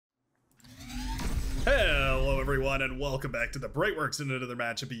everyone, and welcome back to the Brightworks and another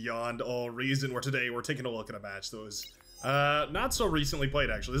match of Beyond All Reason, where today we're taking a look at a match that was not so recently played,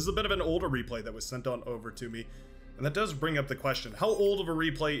 actually. This is a bit of an older replay that was sent on over to me, and that does bring up the question, how old of a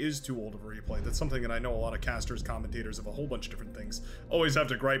replay is too old of a replay? That's something that I know a lot of casters, commentators of a whole bunch of different things always have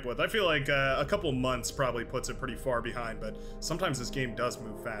to gripe with. I feel like a couple months probably puts it pretty far behind, but sometimes this game does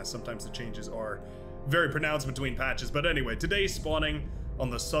move fast. Sometimes the changes are very pronounced between patches. But anyway, today spawning on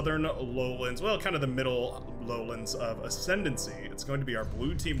the southern lowlands, well, kind of the middle lowlands of Ascendancy. It's going to be our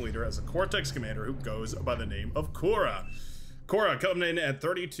blue team leader as a Cortex commander who goes by the name of Cora. Cora coming in at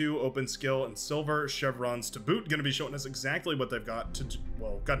 32 open skill and silver chevrons to boot, going to be showing us exactly what they've got to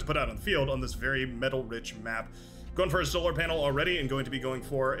put out on the field on this very metal-rich map. Going for a solar panel already and going to be going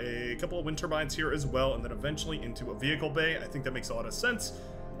for a couple of wind turbines here as well, and then eventually into a vehicle bay. I think that makes a lot of sense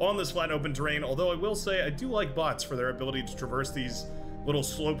on this flat open terrain, although I will say I do like bots for their ability to traverse these little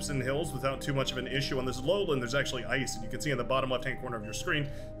slopes and hills without too much of an issue. On this lowland, there's actually ice, and you can see in the bottom left-hand corner of your screen,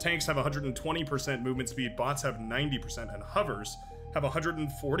 tanks have 120% movement speed, bots have 90%, and hovers have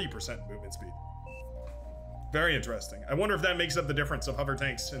 140% movement speed. Very interesting. I wonder if that makes up the difference of hover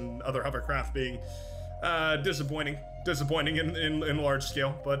tanks and other hovercraft being disappointing in large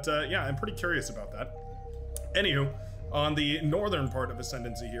scale, but yeah, I'm pretty curious about that. Anywho, on the northern part of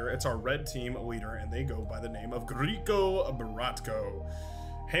Ascendancy here, it's our red team leader, and they go by the name of Griko Bratko.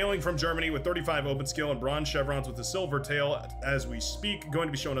 Hailing from Germany with 35 open skill and bronze chevrons with a silver tail as we speak, going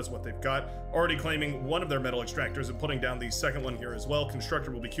to be showing us what they've got. Already claiming one of their metal extractors and putting down the second one here as well.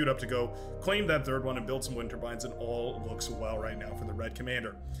 Constructor will be queued up to go claim that third one and build some wind turbines, and all looks well right now for the red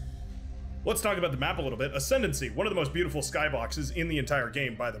commander. Let's talk about the map a little bit. Ascendancy, one of the most beautiful skyboxes in the entire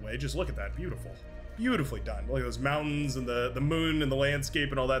game, by the way. Just look at that, beautiful. Beautifully done. Look at those mountains and the moon and the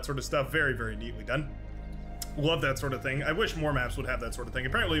landscape and all that sort of stuff. Very, very neatly done. Love that sort of thing. I wish more maps would have that sort of thing.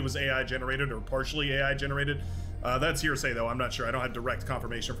 Apparently it was AI generated or partially AI generated. That's hearsay though, I'm not sure. I don't have direct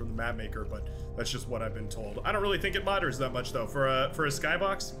confirmation from the map maker, but that's just what I've been told. I don't really think it matters that much though. For a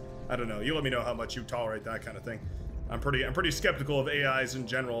skybox, I don't know. You let me know how much you tolerate that kind of thing. I'm pretty skeptical of AIs in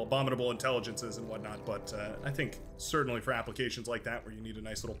general, abominable intelligences and whatnot, but I think certainly for applications like that where you need a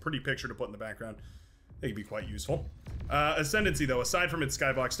nice little pretty picture to put in the background, they can be quite useful. Ascendancy, though, aside from its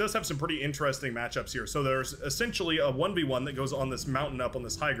skybox, does have some pretty interesting matchups here. So there's essentially a 1v1 that goes on this mountain up on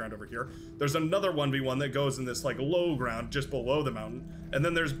this high ground over here. There's another 1v1 that goes in this like low ground just below the mountain. And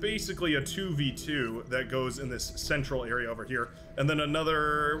then there's basically a 2v2 that goes in this central area over here. And then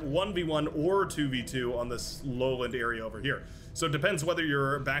another 1v1 or 2v2 on this lowland area over here. So it depends whether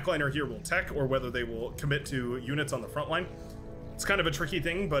your backliner here will tech or whether they will commit to units on the front line. It's kind of a tricky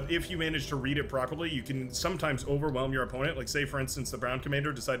thing, but if you manage to read it properly, you can sometimes overwhelm your opponent. Like, say, for instance, the brown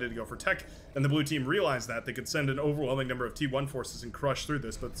commander decided to go for tech, and the blue team realized that. They could send an overwhelming number of T1 forces and crush through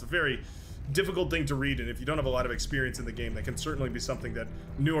this, but it's a very difficult thing to read, and if you don't have a lot of experience in the game, that can certainly be something that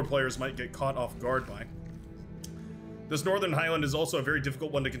newer players might get caught off guard by. This northern highland is also a very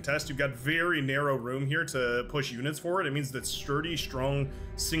difficult one to contest. You've got very narrow room here to push units forward. It means that sturdy, strong,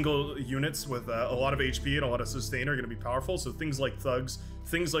 single units with a lot of HP and a lot of sustain are going to be powerful. So things like thugs,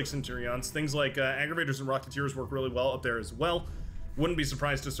 things like centurions, things like aggravators and rocketeers work really well up there as well. Wouldn't be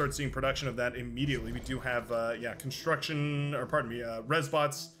surprised to start seeing production of that immediately. We do have,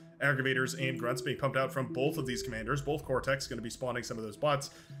 resbots, aggravators, and grunts being pumped out from both of these commanders. Both Cortex going to be spawning some of those bots,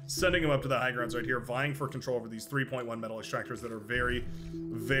 sending them up to the high grounds right here, vying for control over these 3.1 metal extractors that are very,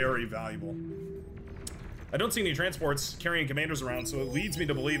 very valuable. I don't see any transports carrying commanders around, so it leads me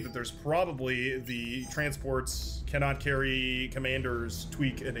to believe that there's probably the transports cannot carry commanders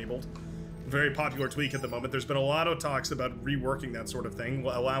tweak enabled. Very popular tweak at the moment. There's been a lot of talks about reworking that sort of thing,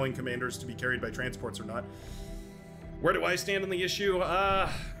 allowing commanders to be carried by transports or not. Where do I stand on the issue?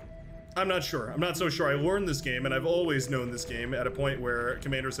 I'm not sure. I'm not so sure. I learned this game, and I've always known this game at a point where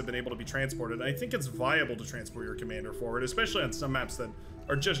commanders have been able to be transported. I think it's viable to transport your commander forward, especially on some maps that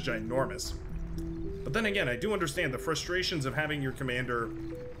are just ginormous. But then again, I do understand the frustrations of having your commander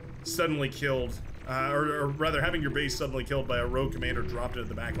suddenly killed, or rather having your base suddenly killed by a rogue commander dropped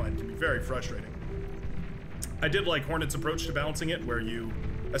into the backline can be very frustrating. I did like Hornet's approach to balancing it, where you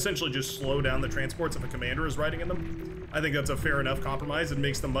essentially just slow down the transports if a commander is riding in them. I think that's a fair enough compromise. It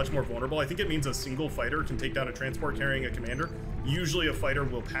makes them much more vulnerable. I think it means a single fighter can take down a transport carrying a commander. Usually a fighter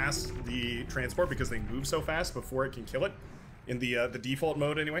will pass the transport because they move so fast before it can kill it, in the default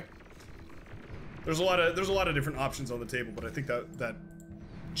mode anyway. There's a lot of different options on the table, but I think that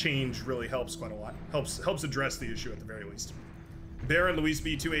change really helps quite a lot. Helps address the issue at the very least. Bear and Luis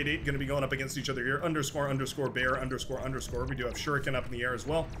B288 going to be going up against each other here. Underscore, underscore, bear, underscore, underscore. We do have Shuriken up in the air as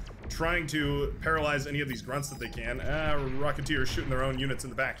well, trying to paralyze any of these grunts that they can. Rocketeers shooting their own units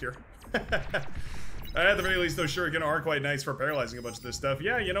in the back here. At the very least, those shuriken are quite nice for paralyzing a bunch of this stuff.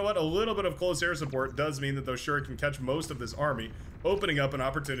 Yeah, you know what? A little bit of close air support does mean that those shuriken catch most of this army, opening up an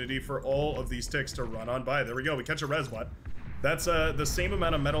opportunity for all of these ticks to run on by. There we go. We catch a resbot. That's the same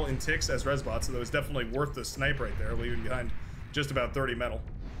amount of metal in ticks as resbots, so that was definitely worth the snipe right there, leaving behind just about 30 metal.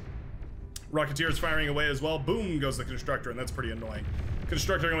 Rocketeers firing away as well. Boom goes the constructor, and that's pretty annoying.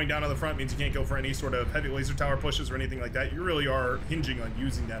 Constructor going down on the front means you can't go for any sort of heavy laser tower pushes or anything like that. You really are hinging on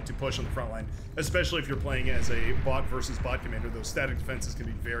using that to push on the front line, especially if you're playing as a bot versus bot commander. Those static defenses can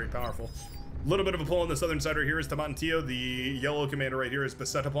be very powerful. A little bit of a pull on the southern side right here is Tamantillo. The yellow commander right here is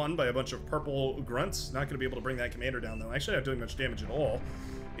beset upon by a bunch of purple grunts. Not going to be able to bring that commander down, though. Actually not doing much damage at all.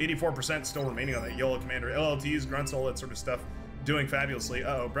 84% still remaining on that yellow commander. LLTs, grunts, all that sort of stuff. Doing fabulously.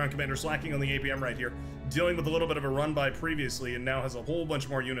 Uh-oh, brown commander slacking on the APM right here. Dealing with a little bit of a run by previously, and now has a whole bunch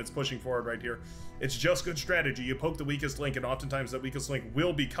more units pushing forward right here. It's just good strategy. You poke the weakest link, and oftentimes that weakest link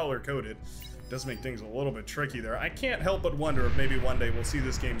will be color-coded. Does make things a little bit tricky there. I can't help but wonder if maybe one day we'll see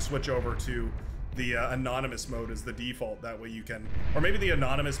this game switch over to the anonymous mode as the default. That way you can, or maybe the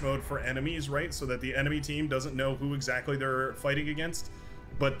anonymous mode for enemies, right? So that the enemy team doesn't know who exactly they're fighting against,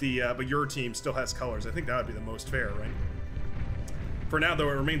 but but your team still has colors. I think that would be the most fair, right? For now, though,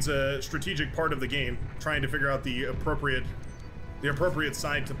 it remains a strategic part of the game, trying to figure out the appropriate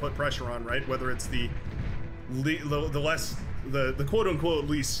side to put pressure on, right? Whether it's the quote-unquote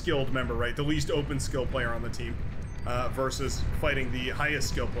least skilled member, right? The least open skill player on the team, versus fighting the highest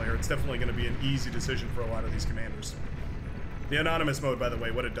skill player. It's definitely going to be an easy decision for a lot of these commanders. The anonymous mode, by the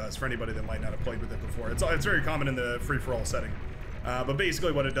way, what it does for anybody that might not have played with it before, it's very common in the free-for-all setting. But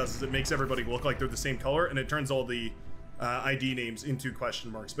basically, what it does is it makes everybody look like they're the same color, and it turns all the ID names into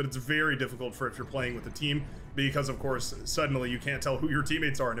question marks, but it's very difficult for if you're playing with a team because, of course, suddenly you can't tell who your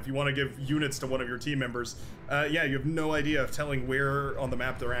teammates are, and if you want to give units to one of your team members, yeah, you have no idea of telling where on the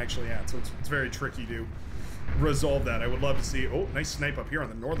map they're actually at, so it's very tricky to resolve that. I would love to see, oh, nice snipe up here on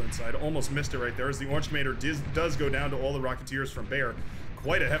the northern side, almost missed it right there as the Orange Commander does go down to all the Rocketeers from Bear.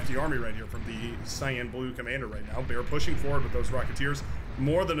 Quite a hefty army right here from the Cyan Blue Commander right now. Bear pushing forward with those Rocketeers,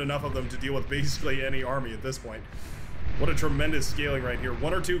 more than enough of them to deal with basically any army at this point. What a tremendous scaling right here.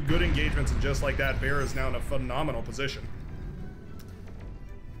 One or two good engagements, and just like that, Bear is now in a phenomenal position.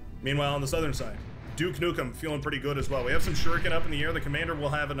 Meanwhile, on the southern side, Duke Nukem feeling pretty good as well. We have some shuriken up in the air. The commander will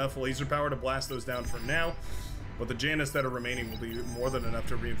have enough laser power to blast those down for now, but the Janus that are remaining will be more than enough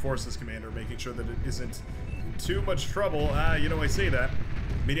to reinforce this commander, making sure that it isn't in too much trouble. You know, I say that.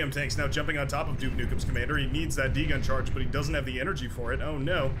 Medium tanks now jumping on top of Duke Nukem's commander. He needs that D-gun charge, but he doesn't have the energy for it. Oh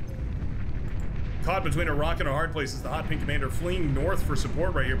no. Caught between a rock and a hard place is the Hot Pink Commander fleeing north for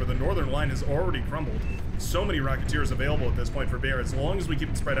support right here, but the northern line has already crumbled. So many Rocketeers available at this point for Bear. As long as we keep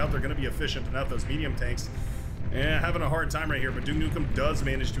them spread out, they're going to be efficient enough. Those medium tanks, having a hard time right here, but Duke Nukem does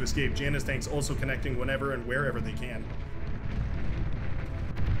manage to escape. Janus tanks also connecting whenever and wherever they can.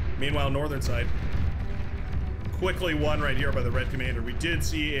 Meanwhile, northern side, quickly won right here by the Red Commander. We did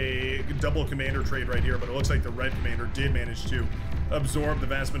see a double commander trade right here, but it looks like the Red Commander did manage to absorb the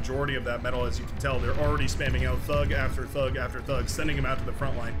vast majority of that metal. As you can tell, they're already spamming out thug after thug after thug, sending them out to the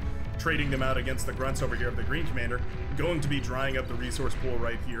front line, trading them out against the grunts over here of the Green Commander, going to be drying up the resource pool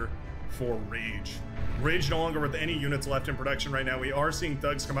right here for Rage. Rage no longer with any units left in production right now. We are seeing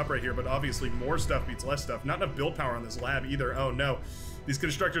thugs come up right here, but obviously more stuff beats less stuff. Not enough build power on this lab either. Oh no. These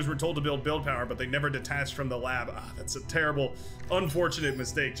constructors were told to build power, but they never detached from the lab. Ah, that's a terrible, unfortunate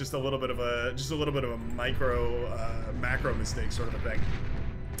mistake. Just a little bit of a macro mistake sort of a thing.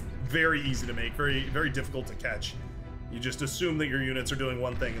 Very easy to make, very, very difficult to catch. You just assume that your units are doing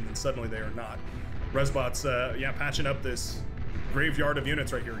one thing, and then suddenly they are not. Resbots, yeah, patching up this graveyard of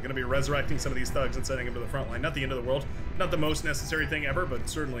units right here. We're going to be resurrecting some of these thugs and sending them to the front line. Not the end of the world, not the most necessary thing ever, but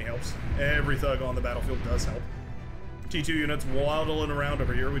certainly helps. Every thug on the battlefield does help. T2 units waddling around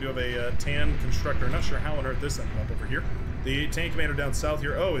over here. We do have a tan constructor. Not sure how on earth this ended up over here. The tank commander down south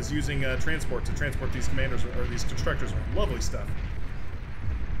here, oh, is using transport to transport these commanders, or these constructors around. Lovely stuff.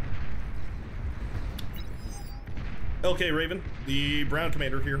 LK Raven, the brown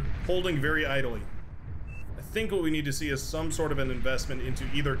commander here, holding very idly. I think what we need to see is some sort of an investment into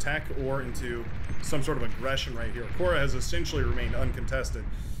either tech or into some sort of aggression right here. Cora has essentially remained uncontested.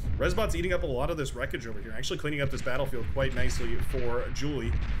 Resbot's eating up a lot of this wreckage over here, actually cleaning up this battlefield quite nicely for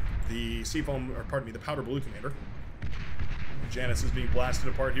Julie, the seafoam, or pardon me, the powder blue commander. Janus is being blasted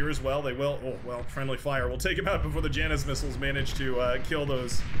apart here as well. They will, oh, well, friendly fire will take him out before the Janus missiles manage to kill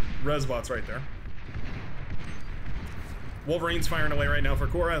those Resbots right there. Wolverine's firing away right now for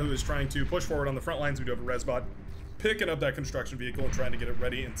Cora, who is trying to push forward on the front lines. We do have a Resbot picking up that construction vehicle and trying to get it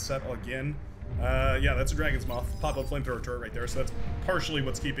ready and set again. Yeah, that's a Dragon's Moth pop-up flamethrower turret right there, so that's partially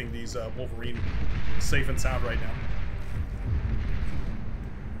what's keeping these Wolverine safe and sound right now.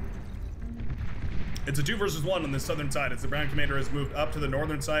 It's a 2 versus 1 on the southern side as the Brown Commander has moved up to the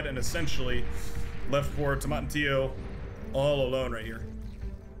northern side and essentially left poor Tomatentillo all alone right here.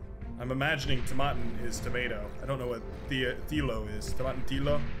 I'm imagining Tomaten is tomato. I don't know what Thilo is.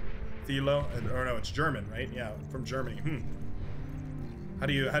 Tomatentillo? Thilo? Or no, it's German, right? Yeah, from Germany. How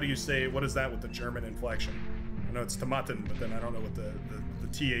do you say, what is that with the German inflection? I know it's Tomaten, but then I don't know what the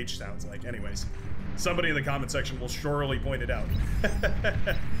TH sounds like. Anyways, somebody in the comment section will surely point it out.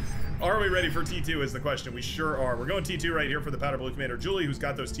 Are we ready for T2 is the question. We sure are. We're going T2 right here for the Powder Blue Commander Julie, who's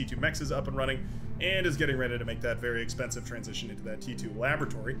got those T2 mexes up and running and is getting ready to make that very expensive transition into that T2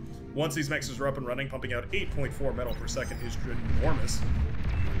 laboratory. Once these mexes are up and running, pumping out 8.4 metal per second is enormous.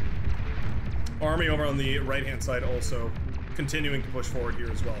 Army over on the right-hand side also continuing to push forward here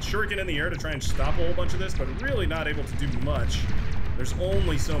as well. Shuriken in the air to try and stop a whole bunch of this, but really not able to do much. There's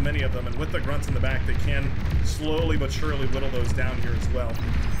only so many of them, and with the grunts in the back, they can slowly but surely whittle those down here as well.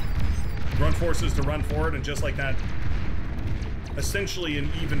 Grunt forces to run forward, and just like that, essentially an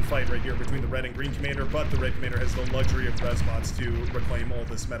even fight right here between the red and green commander, but the red commander has the luxury of res bots to reclaim all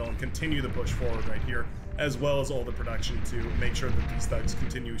this metal and continue the push forward right here, as well as all the production to make sure that these thugs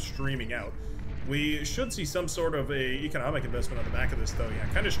continue streaming out. We should see some sort of a economic investment on the back of this, though. Yeah,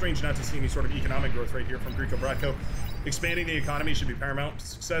 kind of strange not to see any sort of economic growth right here from Greco Bratko. Expanding the economy should be paramount to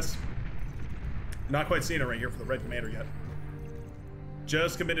success. Not quite seeing it right here for the red commander yet.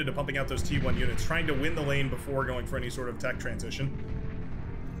 Just committed to pumping out those T1 units, trying to win the lane before going for any sort of tech transition.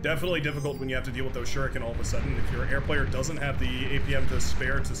 Definitely difficult when you have to deal with those Shuriken all of a sudden. If your air player doesn't have the APM to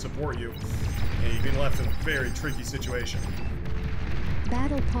spare to support you, and you've been left in a very tricky situation.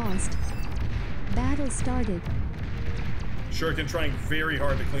 Battle paused. Battle started. Shuriken trying very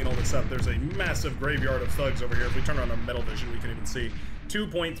hard to clean all this up. There's a massive graveyard of thugs over here. If we turn on our metal vision, we can even see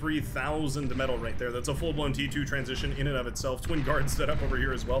 2.3 thousand metal right there. That's a full-blown T2 transition in and of itself. Twin guards set up over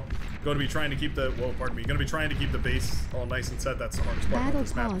here as well. Going to be trying to keep the, whoa, pardon me, going to be trying to keep the base all nice and set. That's the hardest part about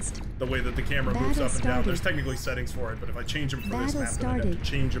this map. The way that the camera moves up and down. There's technically settings for it, but if I change them for this map, then I'd have to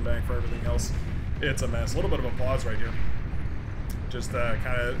change them back for everything else. It's a mess. A little bit of a pause right here. Just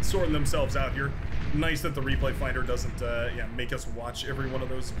kind of sorting themselves out here. Nice that the replay finder doesn't yeah, make us watch every one of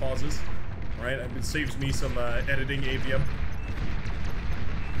those pauses. All right, it saves me some editing APM.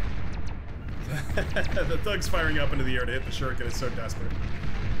 The thug's firing up into the air to hit the Shuriken is so desperate.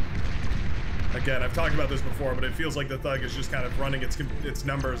 Again, I've talked about this before, but it feels like the thug is just kind of running its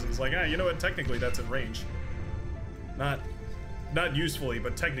numbers and it's like, ah, you know what, technically that's in range. Not usefully,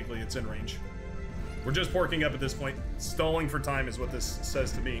 but technically it's in range. We're just porking up at this point. Stalling for time is what this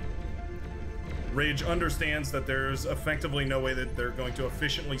says to me. Rage understands that there's effectively no way that they're going to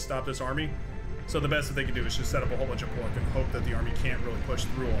efficiently stop this army. So the best that they can do is just set up a whole bunch of pork and hope that the army can't really push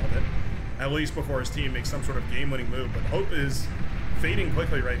through all of it. At least before his team makes some sort of game-winning move. But hope is fading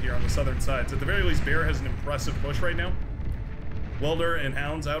quickly right here on the southern side. So at the very least, Bear has an impressive push right now. Welder and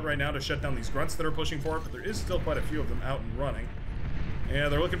Hounds out right now to shut down these grunts that are pushing forward, but there is still quite a few of them out and running. Yeah,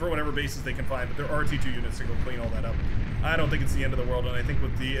 they're looking for whatever bases they can find, but there are T2 units to go clean all that up. I don't think it's the end of the world, and I think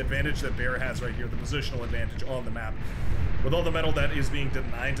with the advantage that Bear has right here, the positional advantage on the map, with all the metal that is being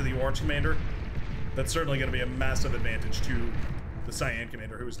denied to the Orange Commander, that's certainly going to be a massive advantage to the Cyan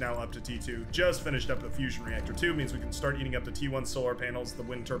Commander, who is now up to T2. Just finished up the Fusion Reactor 2, means we can start eating up the T1 solar panels, the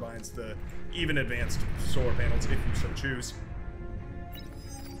wind turbines, the even advanced solar panels, if you so choose.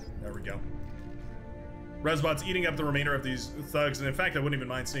 There we go. Resbot's eating up the remainder of these thugs, and in fact, I wouldn't even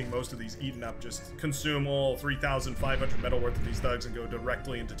mind seeing most of these eaten up. Just consume all 3,500 metal worth of these thugs and go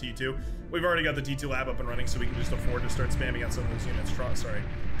directly into T2. We've already got the T2 lab up and running, so we can just afford to start spamming out some of those units.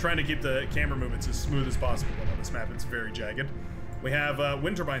 Trying to keep the camera movements as smooth as possible on this map. It's very jagged. We have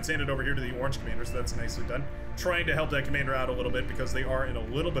Wind Turbine sanded over here to the Orange Commander, so that's nicely done. Trying to help that commander out a little bit because they are in a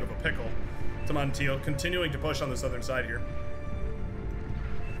little bit of a pickle. Tomatentillo continuing to push on the southern side here.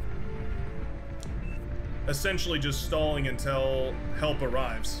 Essentially just stalling until help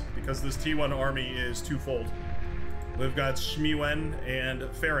arrives, because this T1 army is twofold. We've got Shmiwen and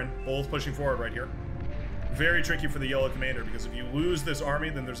Farron both pushing forward right here. Very tricky for the yellow commander, because if you lose this army,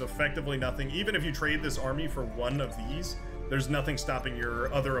 then there's effectively nothing. Even if you trade this army for one of these, there's nothing stopping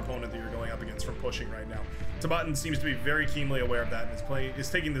your other opponent that you're going up against from pushing right now. Tabatin seems to be very keenly aware of that and is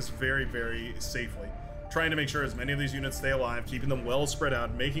taking this very, very safely. Trying to make sure as many of these units stay alive, keeping them well spread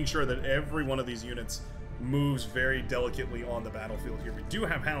out, making sure that every one of these units moves very delicately on the battlefield here. We do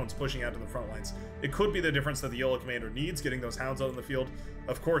have Hounds pushing out to the front lines. It could be the difference that the yellow commander needs. Getting those Hounds out on the field,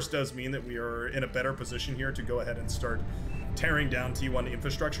 of course, does mean that we are in a better position here to go ahead and start tearing down T1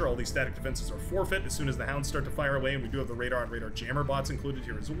 infrastructure. All these static defenses are forfeit as soon as the hounds start to fire away, and we do have the radar and radar jammer bots included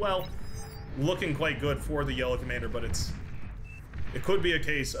here as well. Looking quite good for the yellow commander, but it could be a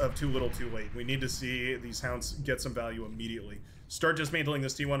case of too little too late. We need to see these hounds get some value immediately. Start dismantling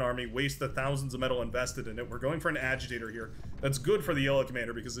this T1 army, waste the thousands of metal invested in it. We're going for an agitator here. That's good for the yellow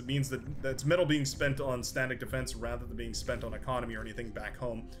commander because it means that that's metal being spent on static defense rather than being spent on economy or anything back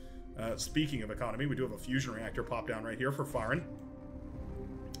home. Speaking of economy, we do have a fusion reactor pop down right here for Farin.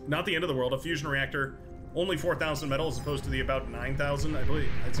 Not the end of the world. A fusion reactor, only 4,000 metal as opposed to the about 9,000, I believe.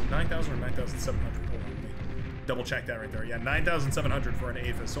 It's 9,000 or 9,700. Hold on, let me double check that right there. Yeah, 9,700 for an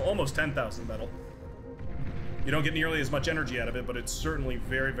Aphis, so almost 10,000 metal. You don't get nearly as much energy out of it, but it's certainly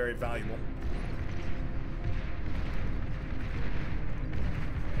very, very valuable.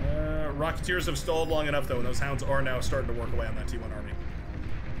 Rocketeers have stalled long enough, though, and those hounds are now starting to work away on that T1 army.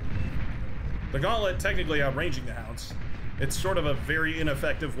 The Gauntlet technically outranging the hounds. It's sort of a very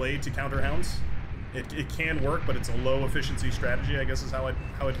ineffective way to counter hounds. It can work, but it's a low efficiency strategy, I guess is how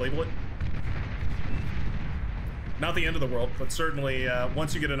I'd label it. Not the end of the world, but certainly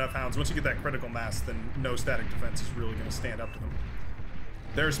once you get enough hounds, once you get that critical mass, then no static defense is really going to stand up to them.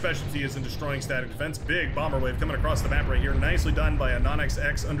 Their specialty is in destroying static defense. Big bomber wave coming across the map right here. Nicely done by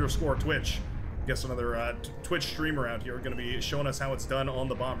AnonixX_Twitch. Guess another Twitch streamer out here going to be showing us how it's done on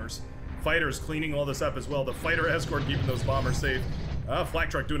the bombers. Fighters cleaning all this up as well. The fighter escort keeping those bombers safe. Flak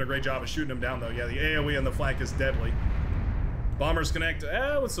truck doing a great job of shooting them down though. Yeah, the AoE on the flank is deadly. Bombers connect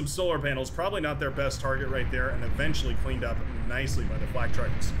with some solar panels. Probably not their best target right there, and eventually cleaned up nicely by the flak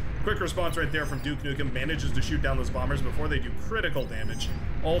trucks. Quick response right there from Duke Nukem. Manages to shoot down those bombers before they do critical damage.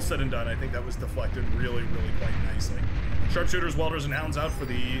 All said and done, I think that was deflected really, really quite nicely. Sharpshooters, welders, and hounds out for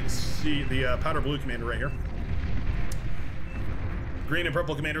the powder blue commander right here. Green and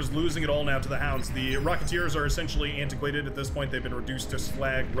purple commanders losing it all now to the hounds. The Rocketeers are essentially antiquated at this point. They've been reduced to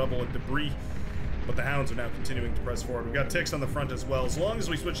slag, rubble, and debris. But the hounds are now continuing to press forward. We've got ticks on the front as well. As long as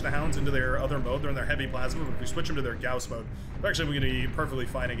we switch the hounds into their other mode, they're in their heavy plasma, but if we switch them to their Gauss mode, we're actually going to be perfectly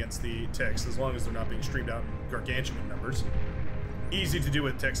fine against the ticks, as long as they're not being streamed out in gargantuan numbers. Easy to do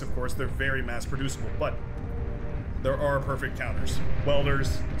with ticks, of course. They're very mass producible, but there are perfect counters.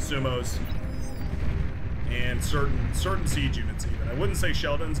 Welders, sumos, and certain siege units even. I wouldn't say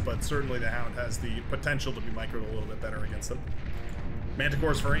Sheldons, but certainly the hound has the potential to be microed a little bit better against them.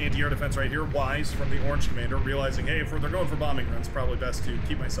 Manticores for anti-air defense right here. Wise from the orange commander, realizing, hey, if they're going for bombing runs, probably best to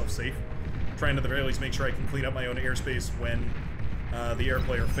keep myself safe. Trying to at the very least make sure I can clean up my own airspace when the air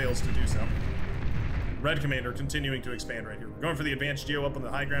player fails to do so. Red commander continuing to expand right here. We're going for the advanced geo up on the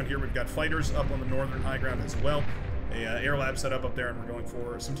high ground here. We've got fighters up on the northern high ground as well. A air lab set up there, and we're going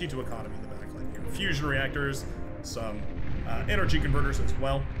for some T2 economy in the backline here. Fusion reactors, some energy converters as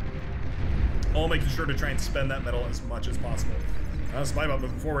well. All making sure to try and spend that metal as much as possible. Spybot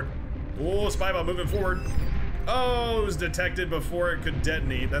moving forward. Oh, Spybot moving forward. Oh, it was detected before it could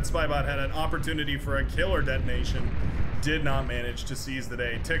detonate. That Spybot had an opportunity for a killer detonation. Did not manage to seize the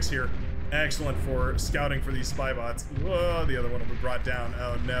day. Ticks here. Excellent for scouting for these Spybots. Whoa, the other one will be brought down.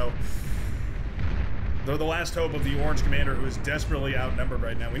 Oh, no. They're the last hope of the orange commander, who is desperately outnumbered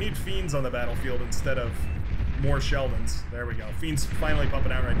right now. We need Fiends on the battlefield instead of more Sheldons. There we go. Fiends finally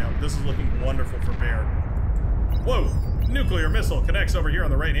pumping out right now. This is looking wonderful for Bear. Whoa! Nuclear missile connects over here on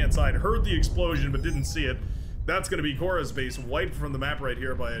the right-hand side. Heard the explosion, but didn't see it. That's going to be Korra's base, wiped from the map right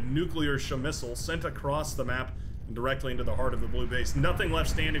here by a nuclear missile sent across the map and directly into the heart of the blue base. Nothing left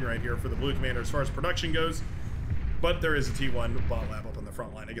standing right here for the blue commander as far as production goes, but there is a T1 bot lab up on the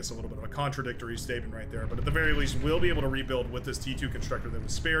front line. I guess a little bit of a contradictory statement right there, but at the very least, we'll be able to rebuild with this T2 constructor that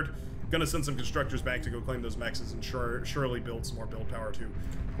was spared. Gonna send some constructors back to go claim those mexes and surely build some more build power to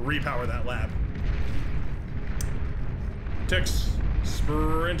repower that lab. Ticks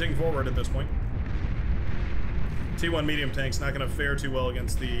sprinting forward at this point. T1 medium tank's not going to fare too well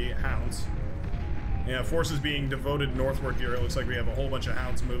against the hounds. Yeah, forces being devoted northward here. It looks like we have a whole bunch of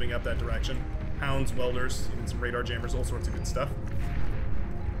hounds moving up that direction. Hounds, welders, even some radar jammers, all sorts of good stuff.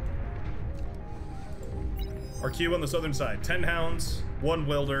 Our queue on the southern side. 10 hounds, 1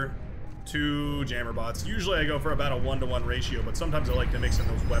 welder, 2 jammer bots. Usually I go for about a 1-to-1 ratio, but sometimes I like to mix in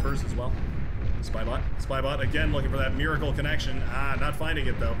those Webbers as well. Spybot. Spybot, again, looking for that miracle connection. Not finding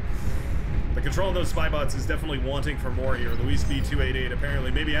it, though. The control of those Spybots is definitely wanting for more here. Luis B288 apparently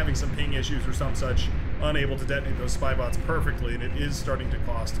maybe having some ping issues or some such, unable to detonate those Spybots perfectly, and it is starting to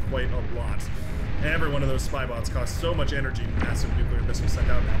cost quite a lot. Every one of those Spybots costs so much energy. Massive nuclear missile sent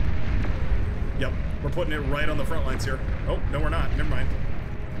out now. Yep, we're putting it right on the front lines here. Oh, no, we're not. Never mind.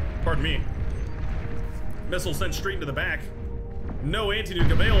 Pardon me. Missile sent straight into the back. No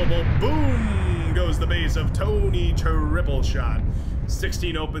anti-nuke available. Boom! Boom goes the base of Tony Triple Shot.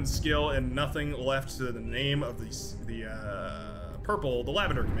 16 open skill and nothing left to the name of the purple, the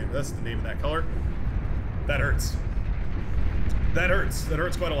lavender commander. That's the name of that color. That hurts. That hurts. That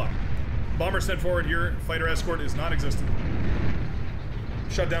hurts quite a lot. Bomber sent forward here. Fighter escort is non-existent.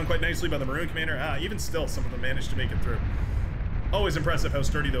 Shut down quite nicely by the maroon commander. Even still, some of them managed to make it through. Always impressive how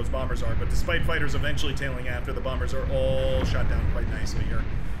sturdy those bombers are, but despite fighters eventually tailing after, the bombers are all shot down quite nicely here.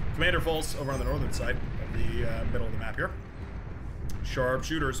 Commander falls over on the northern side of the middle of the map here.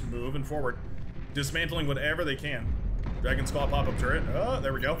 Sharpshooters moving forward, dismantling whatever they can. Dragon Skull pop-up turret. Oh,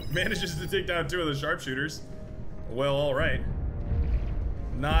 there we go. Manages to take down 2 of the sharpshooters. Well, all right.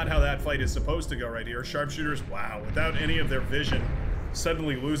 Not how that fight is supposed to go right here. Sharpshooters, wow, without any of their vision,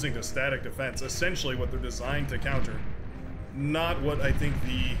 suddenly losing to static defense. Essentially what they're designed to counter. Not what I think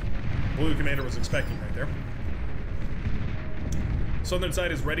the blue commander was expecting right there. Southern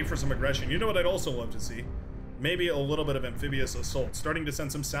side is ready for some aggression. You know what I'd also love to see? Maybe a little bit of amphibious assault. Starting to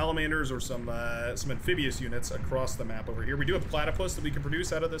send some salamanders or some amphibious units across the map over here. We do have platypus that we can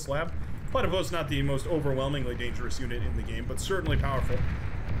produce out of this lab. Platypus not the most overwhelmingly dangerous unit in the game, but certainly powerful.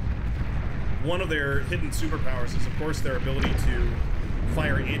 One of their hidden superpowers is, of course, their ability to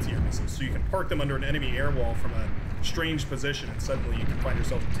fire anti-air missiles. So you can park them under an enemy air wall from a strange position, and suddenly you can find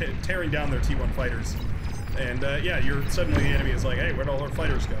yourself tearing down their T1 fighters. And yeah, suddenly the enemy is like, hey, where'd all our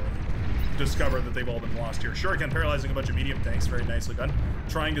fighters go? Discover that they've all been lost here. Shuriken paralyzing a bunch of medium tanks, very nicely done.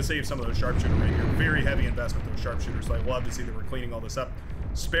 Trying to save some of those sharpshooter right here. Very heavy investment, those sharpshooters, so I love to see that we're cleaning all this up.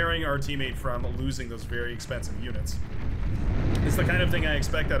 Sparing our teammate from losing those very expensive units. It's the kind of thing I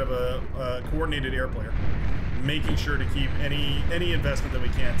expect out of a coordinated air player. Making sure to keep any investment that we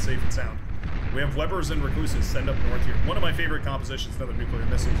can safe and sound. We have Webbers and Recluses send up north here. One of my favorite compositions, another nuclear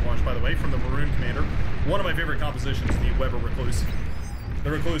missiles launched, by the way, from the Maroon Commander. One of my favorite compositions, the Weber Recluse.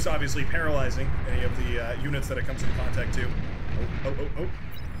 The Recluse obviously paralyzing any of the units that it comes in contact to.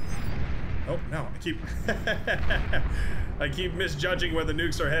 Oh, no, I keep misjudging where the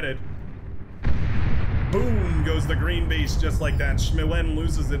nukes are headed. Boom goes the green base just like that. Schmillen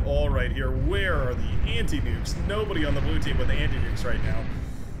loses it all right here. Where are the anti-nukes? Nobody on the blue team with the anti-nukes right now.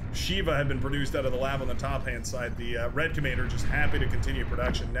 Shiva had been produced out of the lab on the top-hand side. The red commander, just happy to continue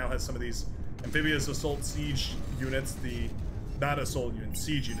production, now has some of these amphibious assault siege units, not assault units,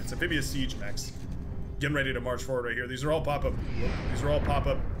 siege units, amphibious siege mechs. Getting ready to march forward right here. These are all pop-up,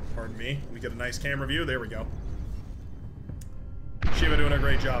 pardon me. Let me get a nice camera view, there we go. Shiva doing a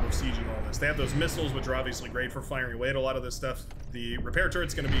great job of sieging all this. They have those missiles, which are obviously great for firing away at a lot of this stuff. The repair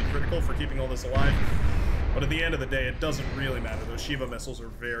turret's going to be critical for keeping all this alive. But at the end of the day, it doesn't really matter. Those Shiva missiles are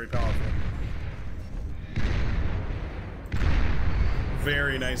very powerful.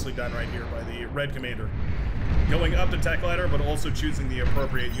 Very nicely done right here by the red commander. Going up the tech ladder, but also choosing the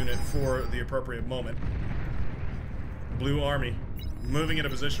appropriate unit for the appropriate moment. Blue army. Moving into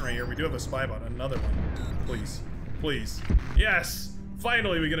position right here. We do have a spy bot. Another one. Please. Please. Yes!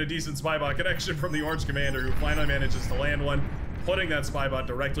 Finally, we get a decent spy bot connection from the orange commander, who finally manages to land one, putting that spy bot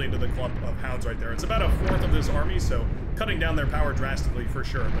directly into the clump of hounds right there. It's about a fourth of this army, so cutting down their power drastically for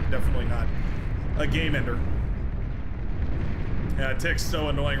sure, but definitely not a game ender. Yeah, ticks so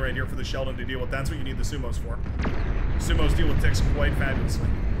annoying right here for the Sheldon to deal with. That's what you need the sumos for. Sumos deal with ticks quite fabulously.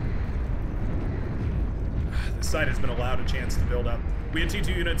 This side has been allowed a chance to build up. We had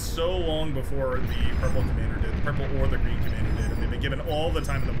T2 units so long before the purple commander did, the purple or the green commander did, and they've been given all the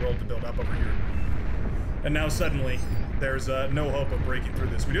time in the world to build up over here. And now suddenly, there's no hope of breaking through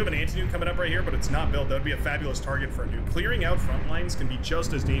this. We do have an anti-nuke coming up right here, but it's not built. That would be a fabulous target for a nuke. Clearing out front lines can be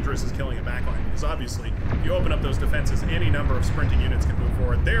just as dangerous as killing a backline, because obviously, if you open up those defenses, any number of sprinting units can move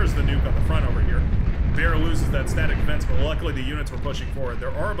forward. There's the nuke on the front over here. Bear loses that static defense, but luckily the units were pushing forward.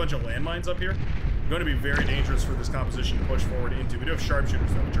 There are a bunch of landmines up here. Going to be very dangerous for this composition to push forward into. We do have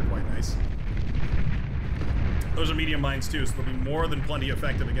sharpshooters though, which are quite nice. Those are medium mines too, so they'll be more than plenty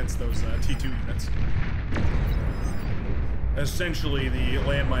effective against those T2 units. Essentially, the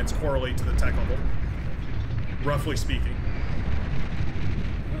landmines correlate to the tech level, roughly speaking.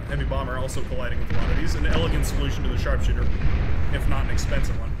 Heavy bomber also colliding with a lot of these. An elegant solution to the sharpshooter, if not an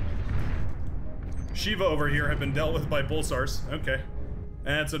expensive one. Shiva over here have been dealt with by pulsars. Okay.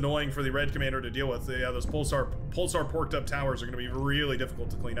 That's annoying for the red commander to deal with. Yeah, those pulsar porked up towers are going to be really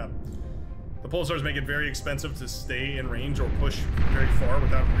difficult to clean up. The pulsars make it very expensive to stay in range or push very far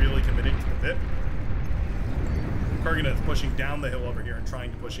without really committing to the pit. Karganeth pushing down the hill over here and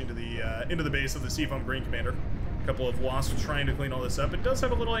trying to push into the base of the Seafoam Green Commander. A couple of wasps trying to clean all this up. It does have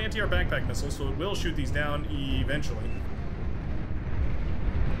a little anti-air backpack missile, so it will shoot these down eventually.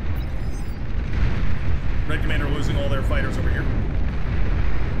 Red Commander losing all their fighters over here.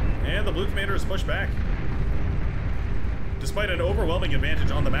 And the blue commander is pushed back. Despite an overwhelming advantage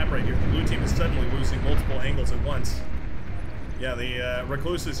on the map right here, the blue team is suddenly losing multiple angles at once. Yeah, the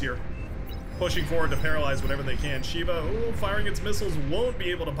recluses here, pushing forward to paralyze whatever they can. Shiva, ooh, firing its missiles, won't be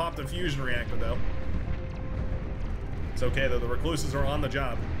able to pop the fusion reactor, though. It's okay, though. The recluses are on the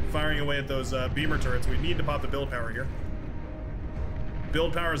job, firing away at those beamer turrets. We need to pop the build power here.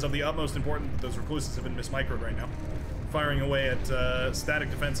 Build power is of the utmost importance, but those recluses have been mismicroed right now. Firing away at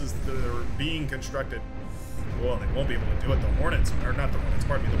static defenses that are being constructed. Well, they won't be able to do it. The Hornets, or not the Hornets,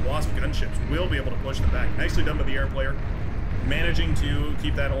 pardon me, the Wasp gunships will be able to push them back. Nicely done by the air player. Managing to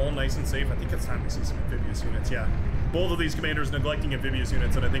keep that all nice and safe. I think it's time to see some amphibious units, yeah. Both of these commanders neglecting amphibious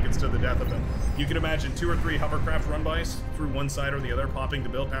units, and I think it's to the death of them. You can imagine 2 or 3 hovercraft run-bys through one side or the other, popping the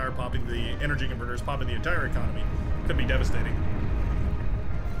build power, popping the energy converters, popping the entire economy. Could be devastating.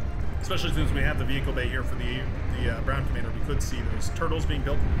 Especially since we have the vehicle bay here for the Brown Commander, we could see those turtles being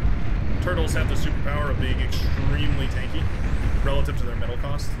built. Turtles have the superpower of being extremely tanky relative to their metal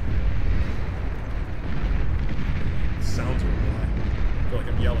cost. Sounds really high. I feel like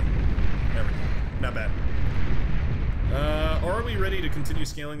I'm yelling. There we go. Not bad. Are we ready to continue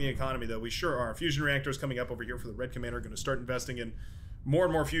scaling the economy, though? We sure are. Fusion reactors coming up over here for the Red Commander. Going to start investing in more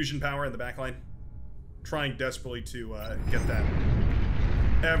and more fusion power in the backline. Trying desperately to get that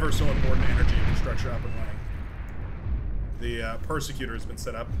ever so important energy infrastructure up and running. The Persecutor has been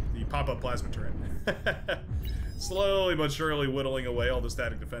set up, the pop-up plasma turret. Slowly but surely whittling away all the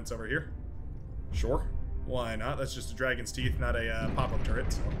static defense over here. Sure, why not? That's just a dragon's teeth, not a pop-up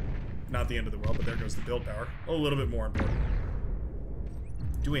turret, so not the end of the world, but there goes the build power. A little bit more important.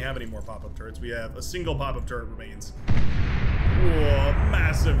 Do we have any more pop-up turrets? We have a single pop-up turret remains. Whoa,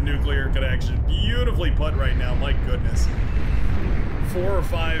 massive nuclear connection. Beautifully put right now, my goodness. 4 or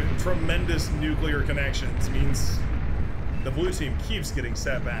 5 tremendous nuclear connections means the blue team keeps getting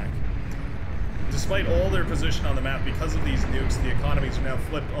set back. Despite all their position on the map, because of these nukes, the economies are now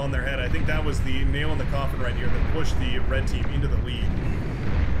flipped on their head. I think that was the nail in the coffin right here that pushed the red team into the lead.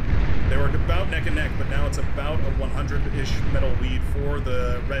 They were about neck and neck, but now it's about a 100-ish metal lead for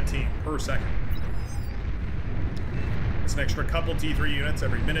the red team per second. It's an extra couple T3 units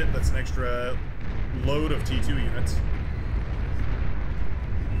every minute. That's an extra load of T2 units.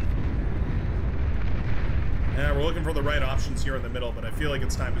 Yeah, we're looking for the right options here in the middle, but I feel like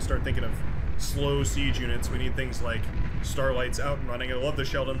it's time to start thinking of slow siege units. We need things like Starlights out and running. I love the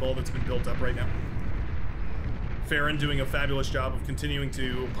Sheldon Bowl that's been built up right now. Farron doing a fabulous job of continuing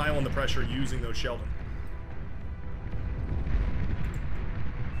to pile on the pressure using those Sheldon.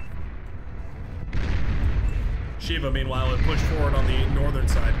 Shiva, meanwhile, had pushed forward on the northern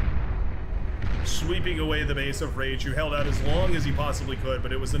side, sweeping away the base of Rage, who held out as long as he possibly could,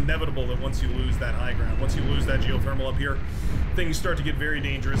 but it was inevitable that once you lose that high ground, once you lose that geothermal up here, things start to get very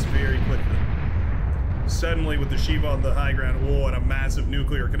dangerous very quickly. Suddenly, with the Shiva on the high ground, oh, and a massive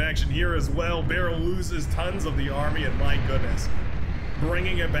nuclear connection here as well, Beryl loses tons of the army, and my goodness,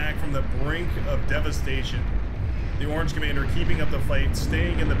 bringing it back from the brink of devastation. The Orange Commander keeping up the fight,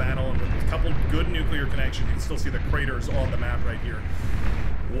 staying in the battle, and with a couple good nuclear connections, you can still see the craters on the map right here.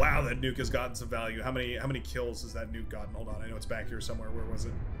 Wow, that nuke has gotten some value. How many kills has that nuke gotten? Hold on, I know it's back here somewhere. Where was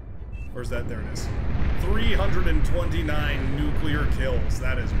it? Where's that? There it is. 329 nuclear kills.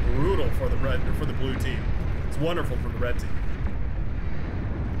 That is brutal for the blue team. It's wonderful for the red team.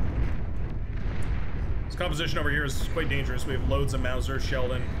 This composition over here is quite dangerous. We have loads of Mauser,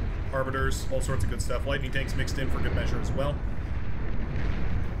 Sheldon, Arbiters, all sorts of good stuff. Lightning tanks mixed in for good measure as well.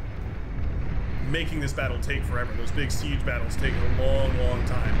 Making this battle take forever. Those big siege battles take a long, long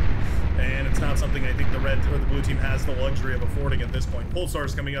time. And it's not something I think the red or the blue team has the luxury of affording at this point.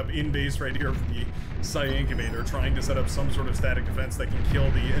 Pulsar's coming up in base right here for the Psi Incubator, trying to set up some sort of static defense that can kill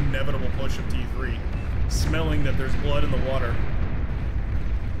the inevitable push of T3. Smelling that there's blood in the water.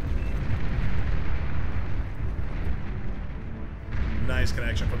 Nice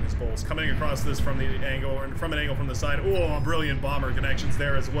connection from these bulls. Coming across this from the angle, or from an angle from the side. Oh, brilliant bomber connections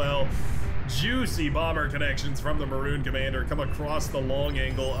there as well. Juicy bomber connections from the Maroon Commander come across the long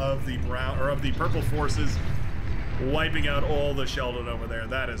angle of the brown, or of the purple forces, wiping out all the Sheldon over there.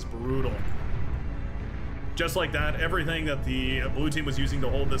 That is brutal. Just like that, everything that the blue team was using to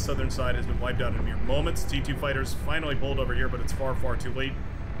hold this southern side has been wiped out in mere moments. T2 fighters finally pulled over here, but it's far, far too late.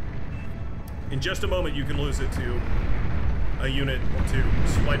 In just a moment, you can lose it to a unit or two,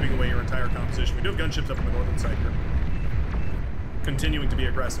 swiping away your entire composition. We do have gunships up on the northern side here, continuing to be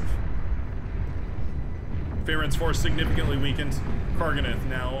aggressive. Farron's force significantly weakened. Karganeth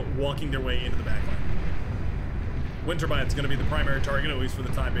now walking their way into the backline. Winterbine's going to be the primary target, at least for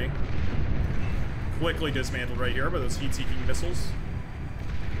the time being. Quickly dismantled right here by those heat-seeking missiles.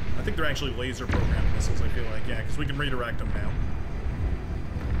 I think they're actually laser programmed missiles, I feel like. Yeah, because we can redirect them now.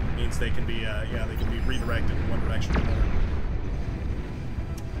 Means they can be, yeah, they can be redirected in one direction or another.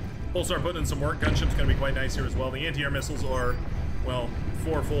 We'll start putting in some work. Gunship's going to be quite nice here as well. The anti-air missiles are, well,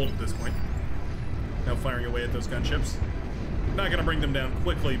 fourfold at this point. Now firing away at those gunships. Not going to bring them down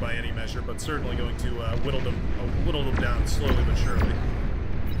quickly by any measure, but certainly going to whittle them down slowly but surely.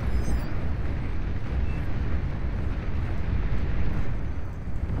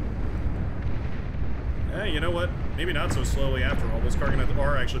 You know what? Maybe not so slowly after all. Those Karganath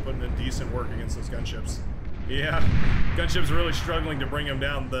are actually putting in decent work against those gunships. Yeah, gunships are really struggling to bring them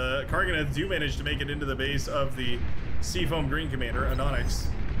down. The Karganath do manage to make it into the base of the Seafoam Green Commander, Anonix.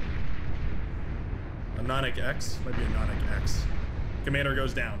 Anonic X? Might be Anonic X. Commander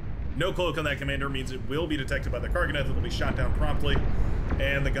goes down. No cloak on that commander means it will be detected by the Karganath. It will be shot down promptly.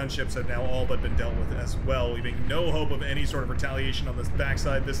 And the gunships have now all but been dealt with as well, leaving no hope of any sort of retaliation on this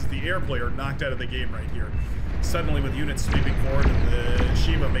backside. This is the air player knocked out of the game right here. Suddenly with units sweeping forward and the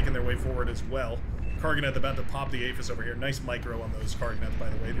Shiva making their way forward as well. Karganath about to pop the Aphis over here. Nice micro on those Karganath, by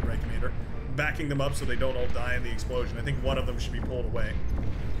the way, the right commander. Backing them up so they don't all die in the explosion. I think one of them should be pulled away.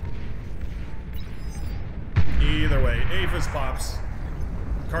 Either way, Aphis pops.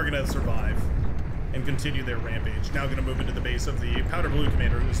 Karganath survive and continue their rampage. Now going to move into the base of the Powder Blue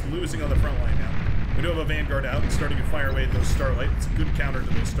Commander, who's losing on the front line now. We do have a Vanguard out and starting to fire away at those Starlight. It's a good counter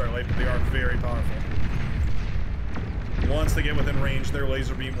to those Starlight, but they are very powerful. Once they get within range, their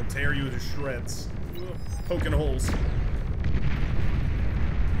laser beam will tear you to shreds. Poking holes.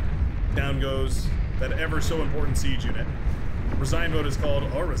 Down goes that ever so important siege unit. Resign vote is called.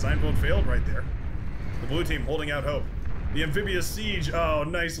 Oh, resign vote failed right there. The blue team holding out hope. The amphibious siege. Oh,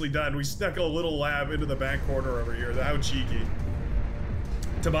 nicely done. We snuck a little lab into the back corner over here. How cheeky.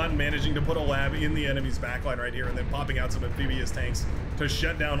 Tibetan managing to put a lab in the enemy's backline right here and then popping out some amphibious tanks to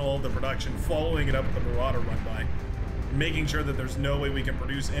shut down all of the production, following it up with the Marauder run by. Making sure that there's no way we can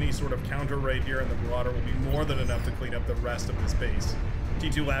produce any sort of counter right here, and the Marauder will be more than enough to clean up the rest of this base.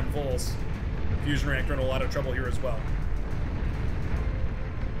 T2 lab fulls. Fusion reactor in a lot of trouble here as well.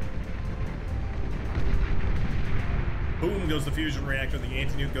 Boom goes the fusion reactor. The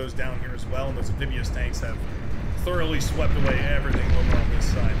anti-nuke goes down here as well, and those amphibious tanks have thoroughly swept away everything over on this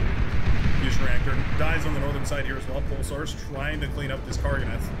side. Fusion reactor dies on the northern side here as well. Pulsar's trying to clean up this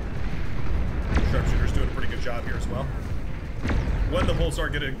Karganath. Sharpshooter's doing a pretty good job here as well. When the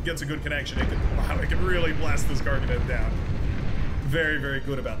Pulsar gets a good connection, it can really blast this Karganath down. Very, very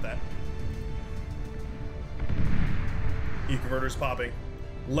good about that. E-converters popping.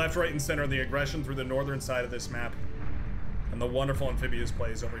 Left, right, and center of the aggression through the northern side of this map. And the wonderful amphibious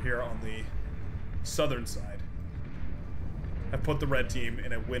plays over here on the southern side have put the red team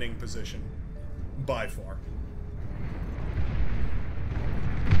in a winning position by far.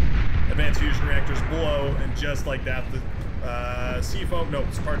 Advanced fusion reactors below, and just like that, the Seafoam, no,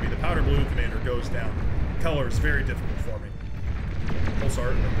 pardon me, the Powder Blue Commander goes down. Color is very difficult for me.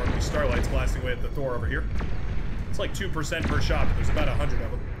 Pulsar, pardon me, Starlight's blasting away at the Thor over here. It's like 2% per shot, but there's about 100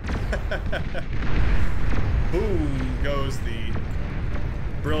 of them. Boom goes the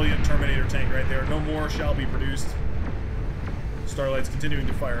brilliant Terminator tank right there. No more shall be produced. Starlight's continuing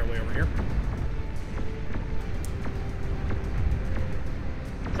to fire away over here.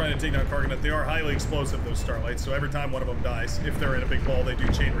 Trying to take down Karganath. They are highly explosive, those Starlights, so every time one of them dies, if they're in a big ball, they do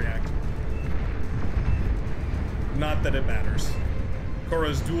chain react. Not that it matters.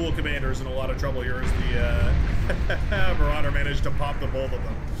 Korra's dual commanders in a lot of trouble here as the Marauder managed to pop the both of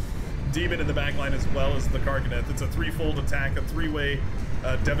them. Demon in the backline as well as the Karganath. It's a threefold attack, a three-way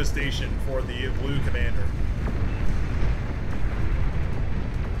devastation for the blue commander.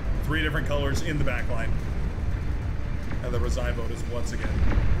 3 different colors in the backline. And the resign vote is once again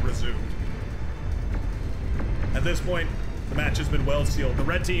resumed. At this point, the match has been well sealed. The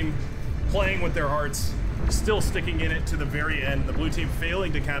red team playing with their hearts, still sticking in it to the very end. The blue team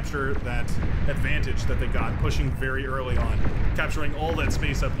failing to capture that advantage that they got, pushing very early on, capturing all that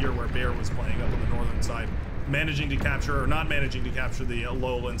space up here where Bear was playing up on the northern side, managing to capture, or not managing to capture the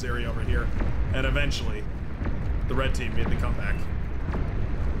lowlands area over here, and eventually the red team made the comeback.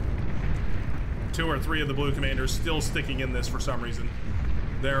 2 or 3 of the blue commanders still sticking in this for some reason.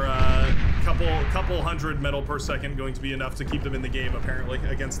 They're couple hundred metal per second, going to be enough to keep them in the game apparently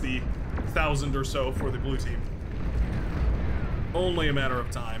against the 1,000 or so for the blue team. Only a matter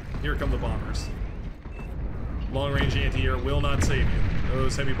of time. Here come the bombers. Long-range anti-air will not save you.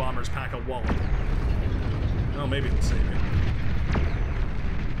 Those heavy bombers pack a wallop. Oh, maybe they'll save you.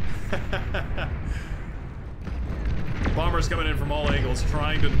 Bombers coming in from all angles,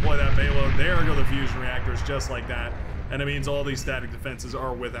 trying to deploy that payload. There go the fusion reactors, just like that. And it means all these static defenses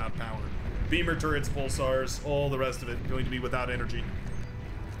are without power. Beamer turrets, pulsars, all the rest of it going to be without energy.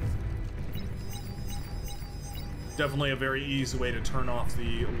 Definitely a very easy way to turn off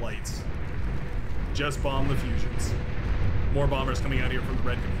the lights. Just bomb the fusions. More bombers coming out here from the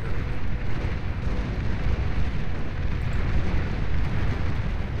red commander.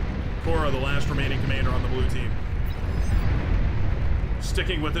 Cora, the last remaining commander on the blue team.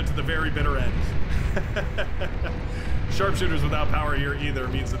 Sticking with it to the very bitter end. Sharpshooters without power here either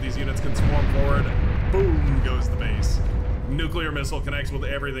means that these units can swarm forward. Boom goes the base. Nuclear missile connects with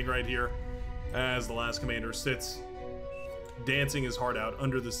everything right here as the last commander sits dancing his heart out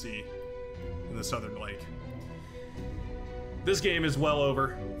under the sea in the southern lake. This game is well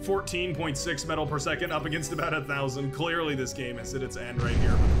over. 14.6 metal per second up against about 1,000. Clearly this game has hit its end right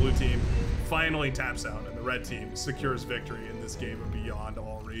here. The blue team finally taps out and the red team secures victory in this game of beyond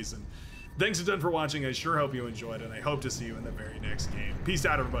all reason. Thanks a ton for watching. I sure hope you enjoyed, and I hope to see you in the very next game. Peace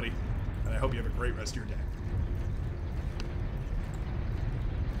out, everybody, and I hope you have a great rest of your day.